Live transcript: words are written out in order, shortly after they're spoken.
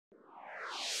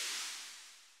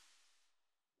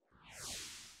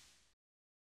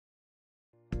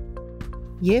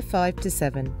Year 5 to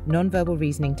 7 Nonverbal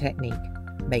Reasoning Technique,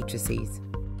 Matrices.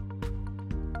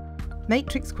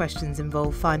 Matrix questions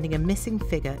involve finding a missing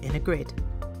figure in a grid.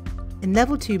 In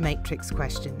Level 2 matrix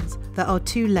questions, there are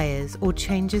 2 layers or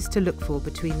changes to look for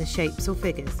between the shapes or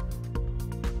figures.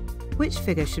 Which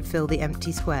figure should fill the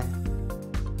empty square?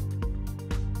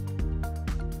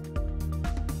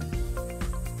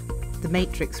 The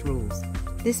matrix rules.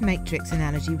 This matrix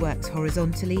analogy works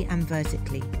horizontally and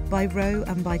vertically, by row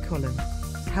and by column.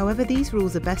 However, these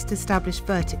rules are best established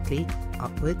vertically,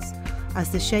 upwards,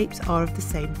 as the shapes are of the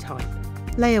same type.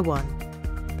 Layer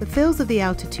 1. The fills of the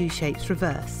outer 2 shapes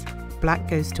reverse. Black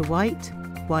goes to white,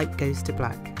 white goes to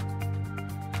black.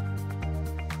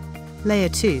 Layer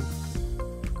 2.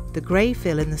 The grey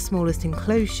fill in the smallest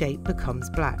enclosed shape becomes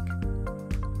black.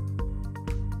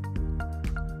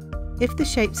 If the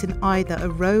shapes in either a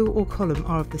row or column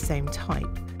are of the same type,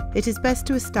 it is best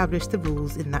to establish the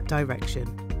rules in that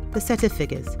direction. The set of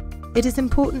figures. It is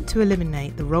important to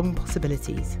eliminate the wrong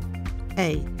possibilities.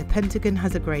 A. The pentagon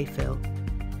has a grey fill.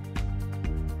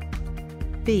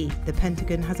 B. The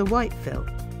pentagon has a white fill.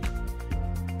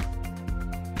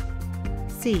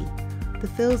 C. The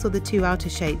fills of the 2 outer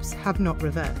shapes have not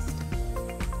reversed.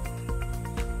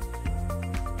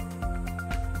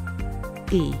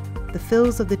 E. The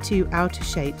fills of the 2 outer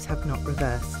shapes have not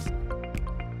reversed.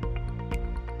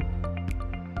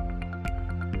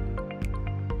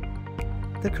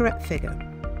 The correct figure.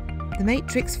 The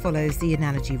matrix follows the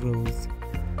analogy rules.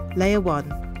 Layer 1.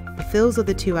 The fills of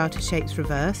the 2 outer shapes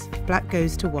reverse, black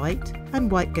goes to white and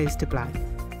white goes to black.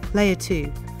 Layer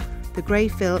 2. The grey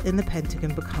fill in the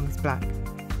pentagon becomes black.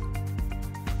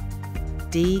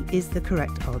 D is the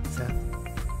correct answer.